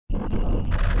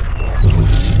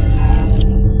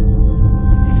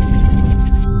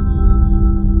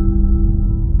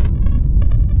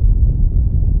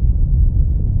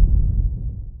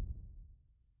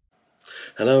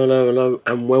Hello,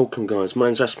 and welcome, guys. My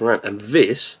name's Aspirant, and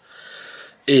this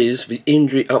is the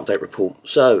injury update report.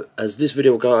 So, as this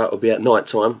video will go out, it'll be at night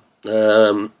time,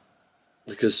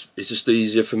 because it's just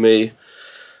easier for me.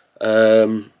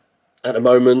 At the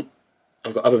moment,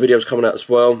 I've got other videos coming out as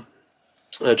well,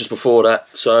 just before that.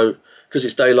 So, because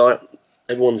it's daylight,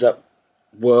 everyone's at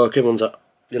work, everyone's at,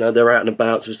 they're out and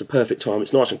about, so it's the perfect time.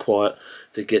 It's nice and quiet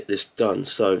to get this done.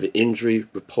 So, the injury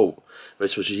report,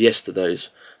 this was yesterday's.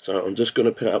 So I'm just going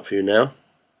to put it up for you now,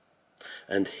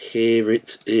 and here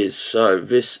it is. So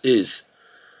this is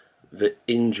the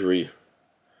injury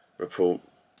report.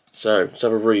 So let's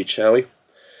have a read, shall we?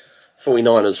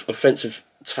 49ers offensive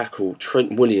tackle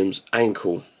Trent Williams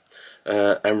ankle,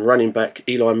 and running back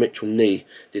Eli Mitchell knee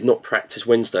did not practice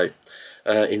Wednesday.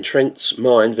 In Trent's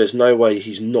mind, there's no way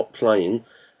he's not playing,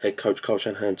 head coach Kyle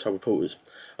Shanahan told reporters.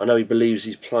 I know he believes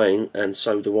he's playing, and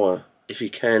so do I. If he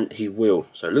can, he will.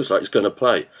 So it looks like he's going to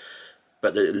play.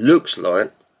 But it looks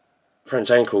like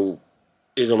Trent's ankle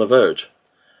is on the verge.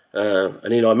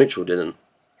 And Eli Mitchell didn't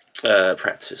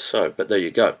practice. So, but there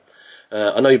you go.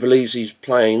 I know he believes he's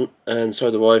playing, and so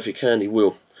do I. If he can, he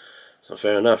will. So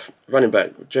fair enough. Running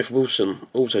back Jeff Wilson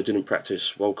also didn't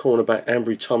practice, while cornerback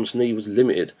Ambry Tom's knee was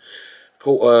limited.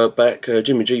 Quarterback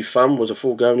Jimmy G thumb was a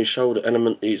foregone. His shoulder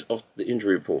element is off the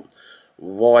injury report.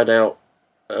 Wide out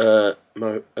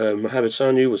Mohamed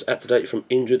Sanu was activated from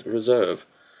injured reserve.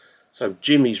 So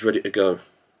Jimmy's ready to go.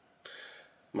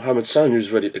 Mohamed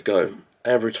Sanu's ready to go.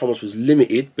 Ambry Thomas was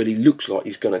limited, but he looks like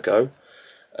he's going to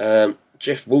go.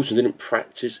 Jeff Wilson didn't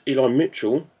practice. Eli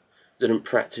Mitchell didn't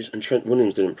practice, and Trent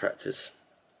Williams didn't practice.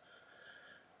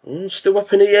 Still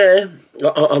up in the air.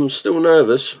 I'm still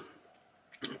nervous,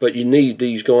 but you need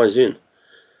these guys in,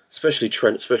 especially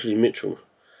Trent, especially Mitchell.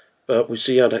 But we'll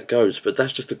see how that goes. But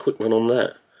that's just a quick one on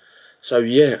that. So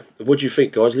yeah, what do you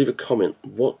think, guys? Leave a comment.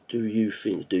 What do you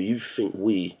think? Do you think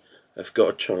we have got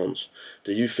a chance?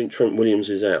 Do you think Trent Williams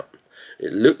is out?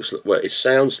 It looks like, well, it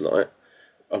sounds like,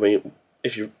 I mean,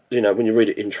 if when you read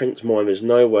it in Trent's mind, there's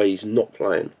no way he's not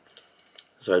playing.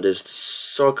 So there's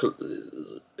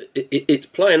it's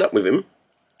playing up with him,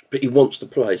 but he wants to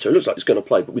play. So it looks like he's going to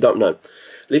play, but we don't know.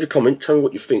 Leave a comment. Tell me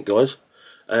what you think, guys.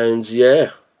 And yeah,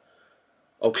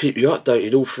 I'll keep you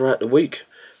updated all throughout the week.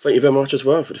 Thank you very much as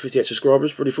well for the 58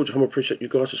 subscribers. Really I appreciate you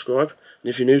guys subscribe. And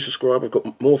if you're new, subscribe. I've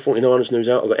got more 49ers news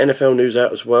out. I've got NFL news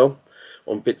out as well,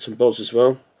 on bits and bobs as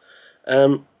well.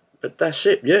 But that's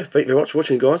it. Yeah, thank you very much for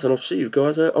watching, guys, and I'll see you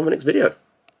guys on the next video.